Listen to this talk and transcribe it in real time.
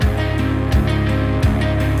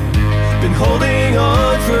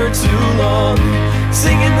too long,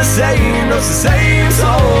 singing the same notes, the same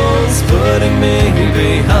songs, putting me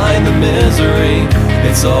behind the misery.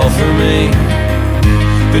 It's all for me.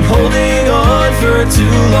 Been holding on for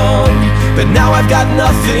too long, but now I've got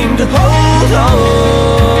nothing to hold on.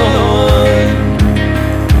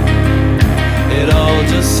 It all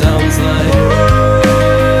just sounds like,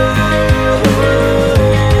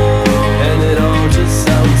 and it all just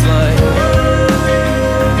sounds like,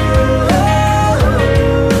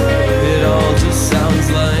 it all just sounds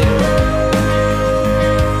like,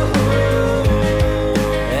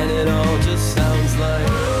 and it all just sounds like.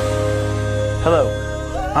 Hello,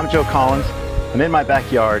 I'm Joe Collins. I'm in my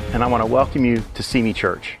backyard and I want to welcome you to See Me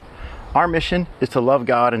Church. Our mission is to love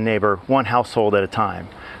God and neighbor one household at a time.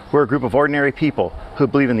 We're a group of ordinary people who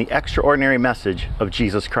believe in the extraordinary message of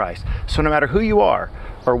Jesus Christ. So no matter who you are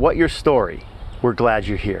or what your story, we're glad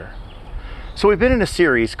you're here. So we've been in a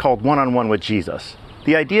series called One-on-One with Jesus.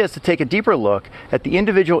 The idea is to take a deeper look at the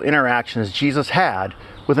individual interactions Jesus had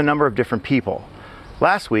with a number of different people.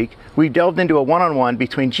 Last week, we delved into a one-on-one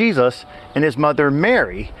between Jesus and his mother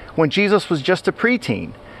Mary when Jesus was just a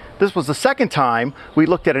preteen. This was the second time we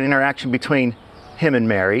looked at an interaction between him and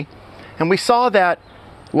Mary, and we saw that,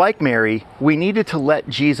 like Mary, we needed to let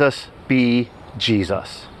Jesus be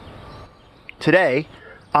Jesus. Today,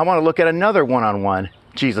 I want to look at another one-on-one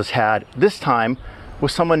Jesus had, this time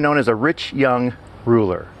with someone known as a rich young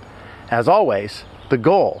ruler. As always, the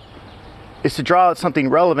goal is to draw out something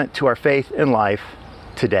relevant to our faith and life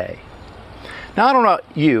today. Now, I don't know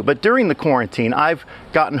about you, but during the quarantine, I've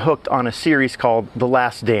gotten hooked on a series called The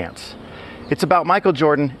Last Dance. It's about Michael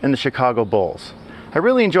Jordan and the Chicago Bulls. I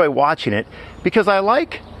really enjoy watching it because I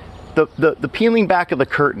like the peeling back of the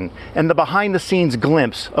curtain and the behind-the-scenes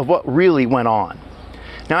glimpse of what really went on.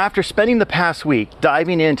 Now, after spending the past week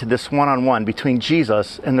diving into this one-on-one between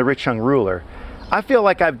Jesus and the rich young ruler, I feel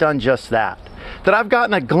like I've done just that I've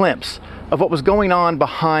gotten a glimpse of what was going on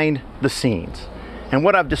behind the scenes. And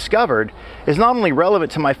what I've discovered is not only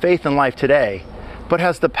relevant to my faith and life today, but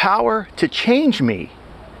has the power to change me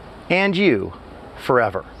and you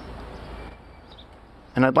forever.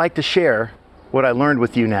 And I'd like to share what I learned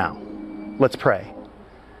with you now. Let's pray.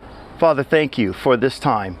 Father, thank you for this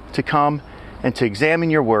time to come and to examine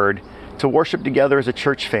your word, to worship together as a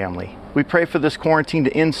church family. We pray for this quarantine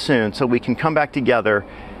to end soon so we can come back together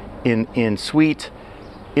in sweet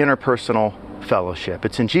interpersonal fellowship.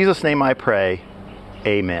 It's in Jesus' name I pray.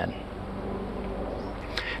 Amen.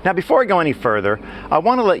 Now, before I go any further, I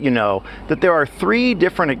want to let you know that there are three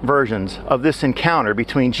different versions of this encounter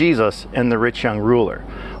between Jesus and the rich young ruler.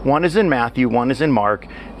 One is in Matthew, one is in Mark,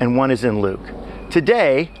 and one is in Luke.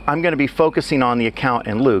 Today, I'm going to be focusing on the account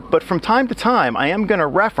in Luke, but from time to time, I am going to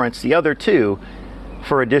reference the other two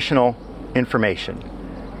for additional information.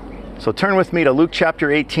 So turn with me to Luke chapter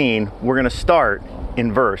 18. We're going to start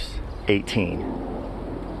in verse 18.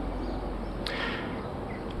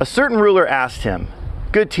 A certain ruler asked him,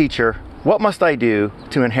 "Good teacher, what must I do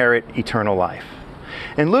to inherit eternal life?"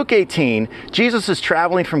 In Luke 18, Jesus is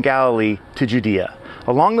traveling from Galilee to Judea.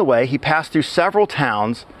 Along the way, he passed through several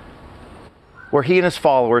towns where he and his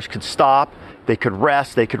followers could stop, they could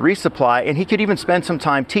rest, they could resupply, and he could even spend some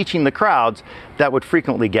time teaching the crowds that would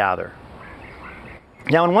frequently gather.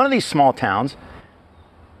 Now, in one of these small towns,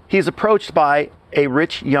 he is approached by a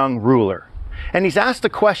rich young ruler. And he's asked a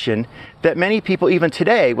question that many people even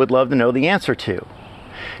today would love to know the answer to.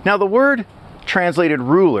 Now, the word translated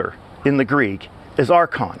ruler in the Greek is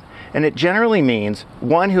archon, and it generally means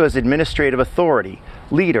one who has administrative authority,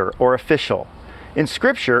 leader, or official. In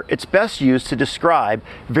Scripture, it's best used to describe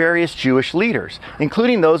various Jewish leaders,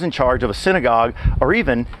 including those in charge of a synagogue or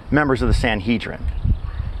even members of the Sanhedrin.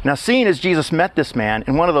 Now, seeing as Jesus met this man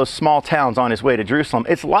in one of those small towns on his way to Jerusalem,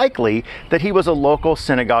 it's likely that he was a local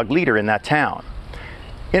synagogue leader in that town.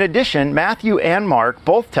 In addition, Matthew and Mark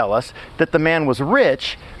both tell us that the man was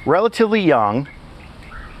rich, relatively young,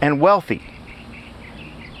 and wealthy.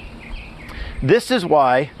 This is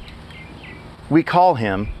why we call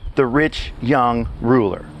him the rich young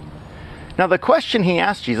ruler. Now, the question he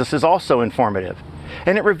asked Jesus is also informative,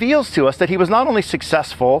 and it reveals to us that he was not only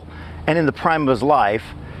successful and in the prime of his life,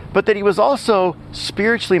 but that he was also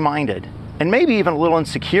spiritually minded and maybe even a little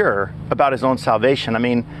insecure about his own salvation. I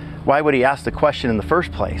mean, why would he ask the question in the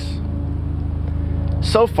first place?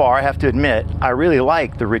 So far, I have to admit, I really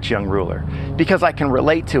like the rich young ruler because I can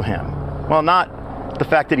relate to him. Well, not the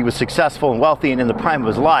fact that he was successful and wealthy and in the prime of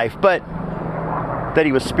his life, but that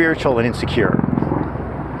he was spiritual and insecure.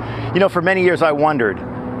 You know, for many years I wondered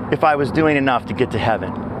if I was doing enough to get to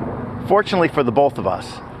heaven. Fortunately for the both of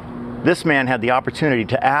us, this man had the opportunity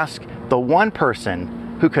to ask the one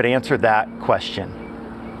person who could answer that question.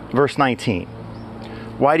 Verse 19.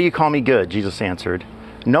 Why do you call me good? Jesus answered.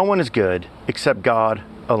 No one is good except God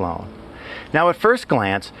alone. Now, at first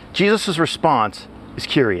glance, Jesus' response is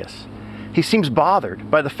curious. He seems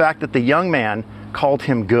bothered by the fact that the young man called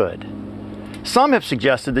him good. Some have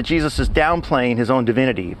suggested that Jesus is downplaying his own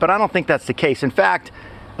divinity, but I don't think that's the case. In fact,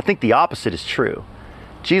 I think the opposite is true.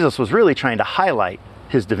 Jesus was really trying to highlight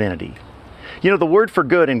his divinity. You know, the word for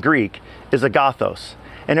good in Greek is agathos,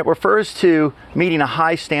 and it refers to meeting a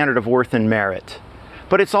high standard of worth and merit.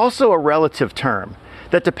 But it's also a relative term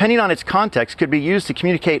that, depending on its context, could be used to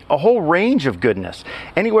communicate a whole range of goodness,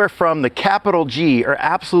 anywhere from the capital G or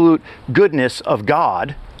absolute goodness of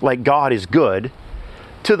God, like God is good,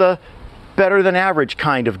 to the better than average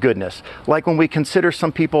kind of goodness, like when we consider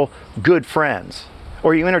some people good friends,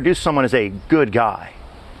 or you introduce someone as a good guy.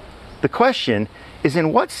 The question is,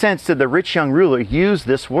 in what sense did the rich young ruler use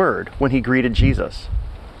this word when he greeted Jesus?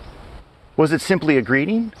 Was it simply a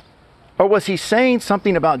greeting? Or was he saying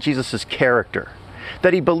something about Jesus' character?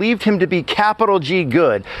 That he believed him to be capital G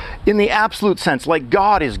good in the absolute sense, like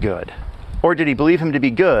God is good? Or did he believe him to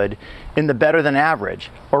be good in the better than average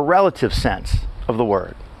or relative sense of the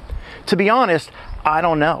word? To be honest, I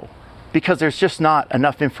don't know, because there's just not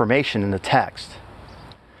enough information in the text.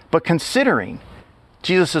 But considering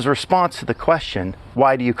Jesus' response to the question,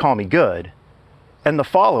 why do you call me good? And the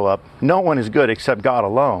follow-up, no one is good except God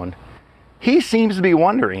alone, he seems to be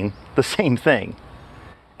wondering the same thing.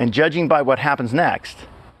 And judging by what happens next,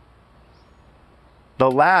 the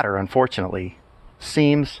latter, unfortunately,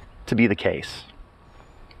 seems to be the case.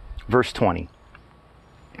 Verse 20.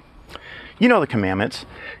 You know the commandments.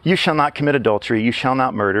 You shall not commit adultery. You shall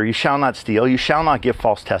not murder. You shall not steal. You shall not give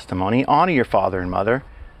false testimony. Honor your father and mother.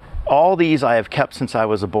 All these I have kept since I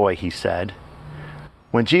was a boy, he said.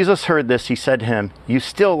 When Jesus heard this, he said to him, you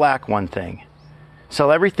still lack one thing.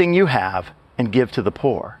 Sell everything you have and give to the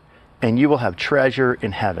poor, and you will have treasure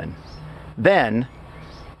in heaven. Then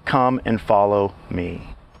come and follow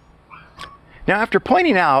me. Now, after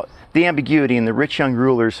pointing out the ambiguity in the rich young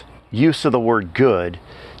ruler's use of the word good,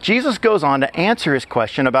 Jesus goes on to answer his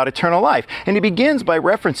question about eternal life, and he begins by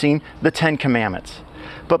referencing the 10 Commandments.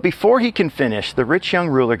 But before he can finish, the rich young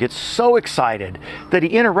ruler gets so excited that he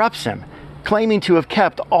interrupts him, claiming to have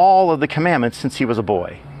kept all of the commandments since he was a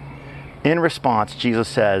boy. In response, Jesus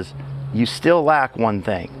says, you still lack one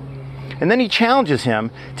thing. And then he challenges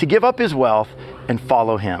him to give up his wealth and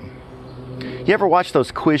follow him. You ever watch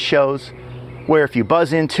those quiz shows where if you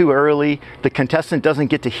buzz in too early, the contestant doesn't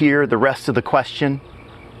get to hear the rest of the question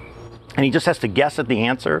and he just has to guess at the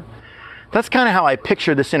answer? That's kind of how I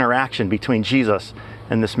picture this interaction between Jesus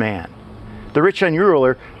and this man. The rich young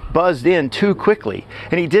ruler buzzed in too quickly,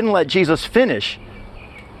 and he didn't let Jesus finish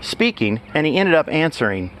speaking, and he ended up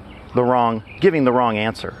giving the wrong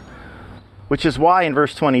answer. Which is why in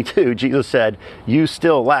verse 22, Jesus said, you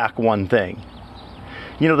still lack one thing.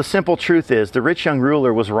 You know, the simple truth is the rich young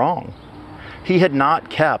ruler was wrong. He had not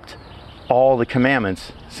kept all the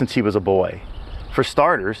commandments since he was a boy. For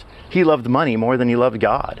starters, he loved money more than he loved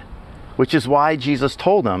God, which is why Jesus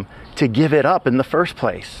told him to give it up in the first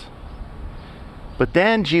place. But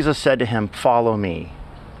then Jesus said to him, follow me.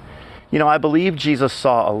 You know, I believe Jesus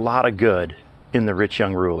saw a lot of good in the rich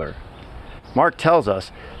young ruler. Mark tells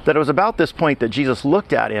us that it was about this point that Jesus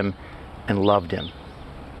looked at him and loved him.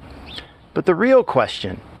 But the real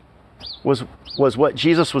question was what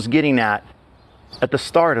Jesus was getting at the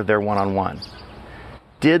start of their one-on-one.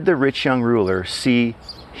 Did the rich young ruler see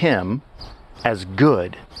him as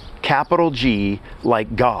good, capital G,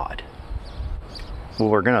 like God? Well,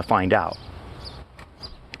 we're going to find out.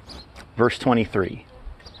 Verse 23.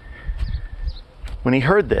 When he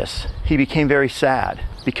heard this, he became very sad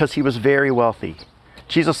because he was very wealthy.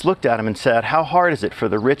 Jesus looked at him and said, how hard is it for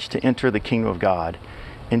the rich to enter the kingdom of God?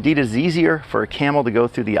 Indeed, it is easier for a camel to go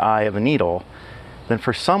through the eye of a needle than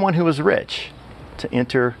for someone who is rich to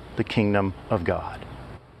enter the kingdom of God.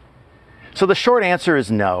 So the short answer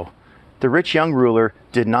is no. The rich young ruler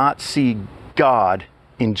did not see God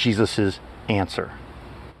in Jesus' answer.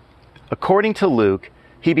 According to Luke,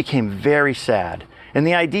 he became very sad. And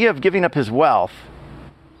the idea of giving up his wealth,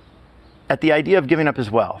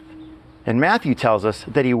 and Matthew tells us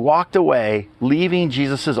that he walked away, leaving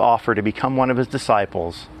Jesus' offer to become one of his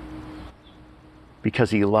disciples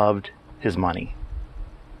because he loved his money.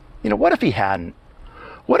 You know, what if he hadn't?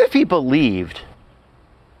 What if he believed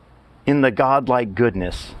in the godlike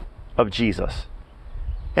goodness of Jesus,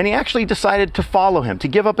 and he actually decided to follow him, to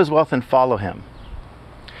give up his wealth and follow him?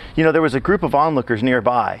 You know, there was a group of onlookers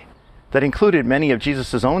nearby that included many of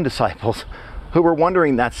Jesus' own disciples who were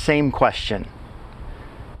wondering that same question.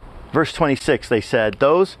 Verse 26, they said,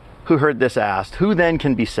 those who heard this asked, "Who then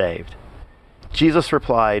can be saved?" Jesus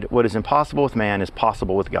replied, "What is impossible with man is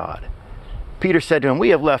possible with God." Peter said to him, "We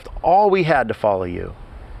have left all we had to follow you."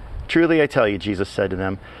 "Truly I tell you," Jesus said to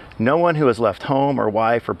them, "no one who has left home or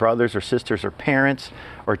wife or brothers or sisters or parents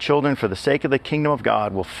or children for the sake of the kingdom of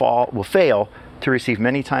God will fail to receive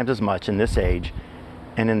many times as much in this age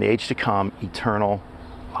and in the age to come eternal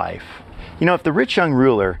life." You know, if the rich young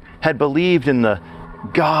ruler had believed in the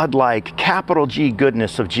God-like capital G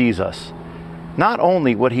goodness of Jesus, not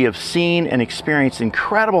only would he have seen and experienced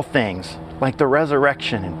incredible things like the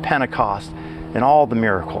resurrection and Pentecost and all the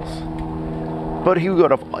miracles, but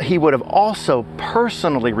he would have also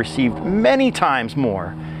personally received many times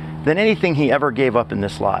more than anything he ever gave up in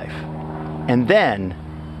this life, and then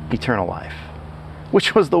eternal life,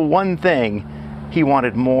 which was the one thing he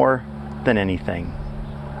wanted more than anything.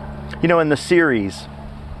 You know, in the series,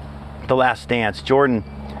 The Last Dance, Jordan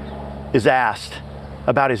is asked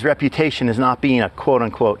about his reputation as not being a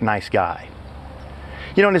quote-unquote nice guy.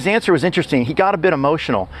 You know, and his answer was interesting. He got a bit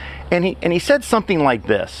emotional, and he said something like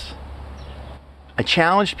this: "I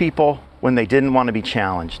challenged people when they didn't want to be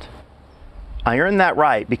challenged. I earned that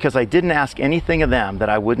right because I didn't ask anything of them that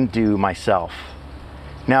I wouldn't do myself.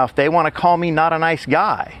 Now, if they want to call me not a nice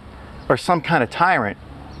guy or some kind of tyrant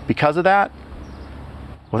because of that,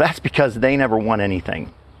 well, that's because they never won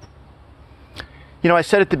anything." You know, I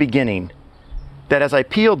said at the beginning that as I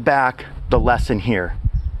peeled back the lesson here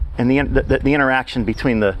and the interaction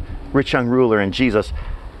between the rich young ruler and Jesus,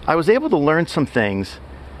 I was able to learn some things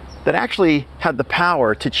that actually had the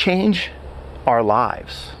power to change our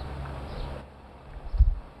lives.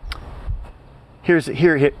 Here's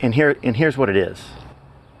what it is.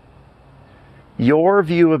 Your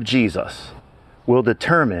view of Jesus will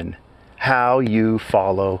determine how you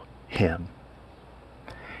follow him.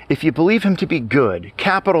 If you believe him to be good,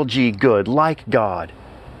 capital G good, like God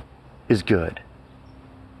is good,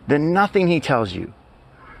 then nothing he tells you,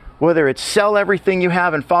 whether it's sell everything you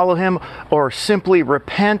have and follow him, or simply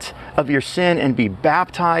repent of your sin and be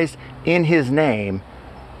baptized in his name,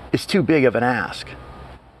 is too big of an ask.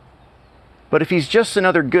 But if he's just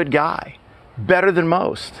another good guy, better than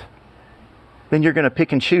most, then you're going to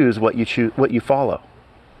pick and choose what you follow.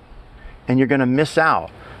 And you're going to miss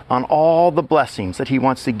out on all the blessings that he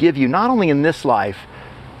wants to give you, not only in this life,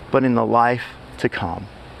 but in the life to come.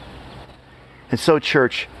 And so,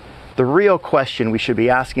 church, the real question we should be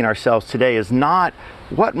asking ourselves today is not,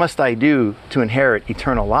 what must I do to inherit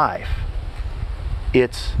eternal life?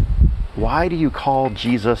 It's, why do you call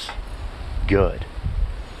Jesus good?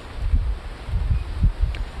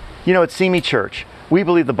 You know, at Simi Church, we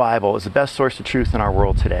believe the Bible is the best source of truth in our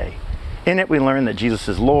world today. In it, we learn that Jesus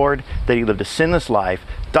is Lord, that he lived a sinless life,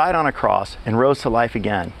 died on a cross, and rose to life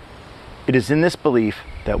again. It is in this belief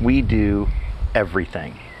that we do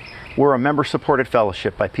everything. We're a member-supported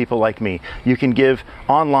fellowship by people like me. You can give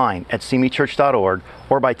online at simichurch.org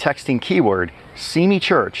or by texting keyword Simi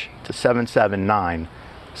Church to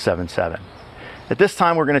 77977. At this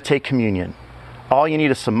time, we're going to take communion. All you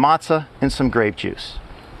need is some matzah and some grape juice.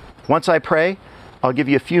 Once I pray, I'll give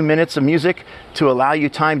you a few minutes of music to allow you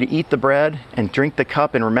time to eat the bread and drink the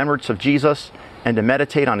cup in remembrance of Jesus and to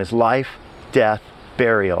meditate on his life, death,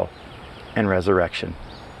 burial, and resurrection.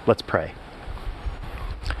 Let's pray.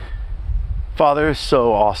 Father, it's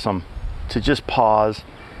so awesome to just pause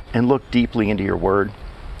and look deeply into your word.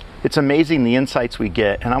 It's amazing the insights we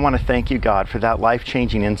get, and I want to thank you, God, for that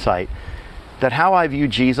life-changing insight, that how I view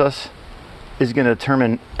Jesus is going to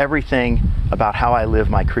determine everything about how I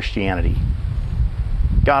live my Christianity.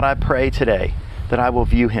 God, I pray today that I will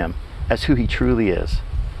view him as who he truly is,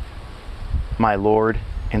 my Lord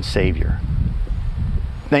and Savior.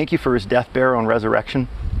 Thank you for his death, burial, and resurrection.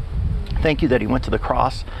 Thank you that he went to the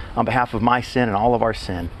cross on behalf of my sin and all of our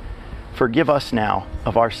sin. Forgive us now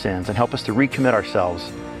of our sins and help us to recommit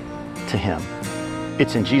ourselves to him.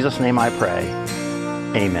 It's in Jesus' name I pray.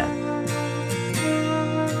 Amen.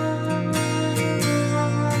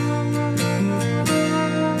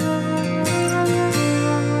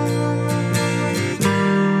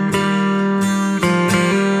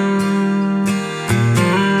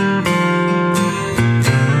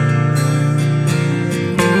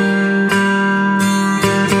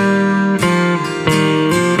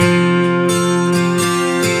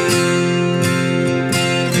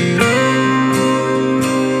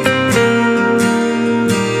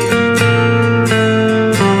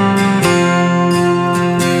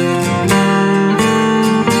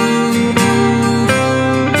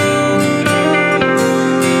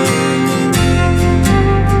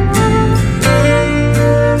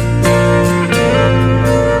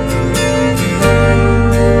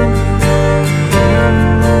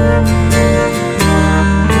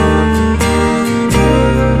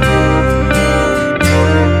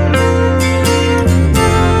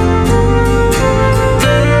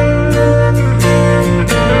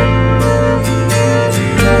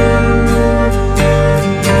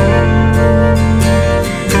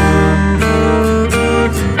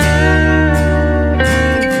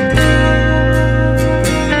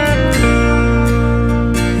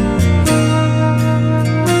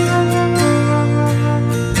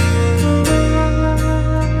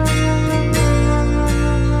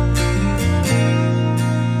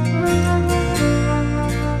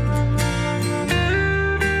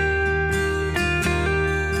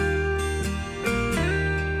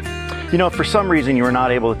 You know, if for some reason you are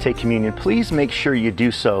not able to take communion, please make sure you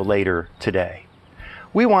do so later today.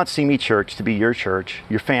 We want See Church to be your church,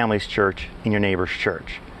 your family's church, and your neighbor's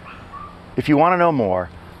church. If you want to know more,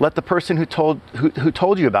 let the person who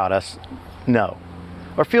told you about us know.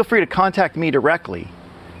 Or feel free to contact me directly.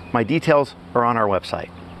 My details are on our website.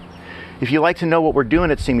 If you'd like to know what we're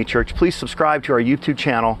doing at See Church, please subscribe to our YouTube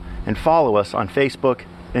channel and follow us on Facebook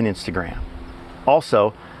and Instagram.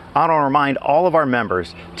 Also, I want to remind all of our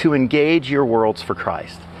members to engage your worlds for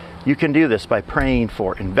Christ. You can do this by praying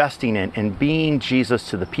for, investing in, and being Jesus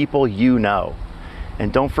to the people you know.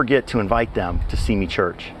 And don't forget to invite them to See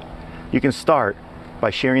Church. You can start by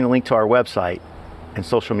sharing the link to our website and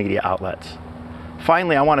social media outlets.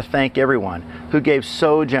 Finally, I want to thank everyone who gave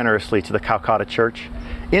so generously to the Calcutta Church.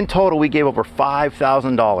 In total, we gave over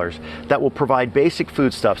 $5,000 that will provide basic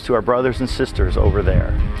foodstuffs to our brothers and sisters over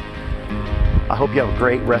there. I hope you have a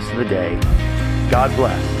great rest of the day. God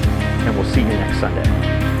bless, and we'll see you next Sunday.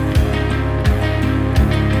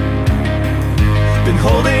 Been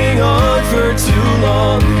holding on for too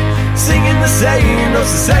long, singing the same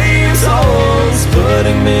notes, the same songs,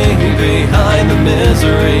 putting me behind the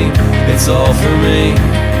misery. It's all for me.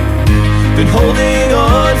 Been holding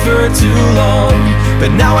on for too long,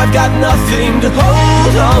 but now I've got nothing to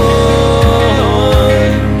hold on.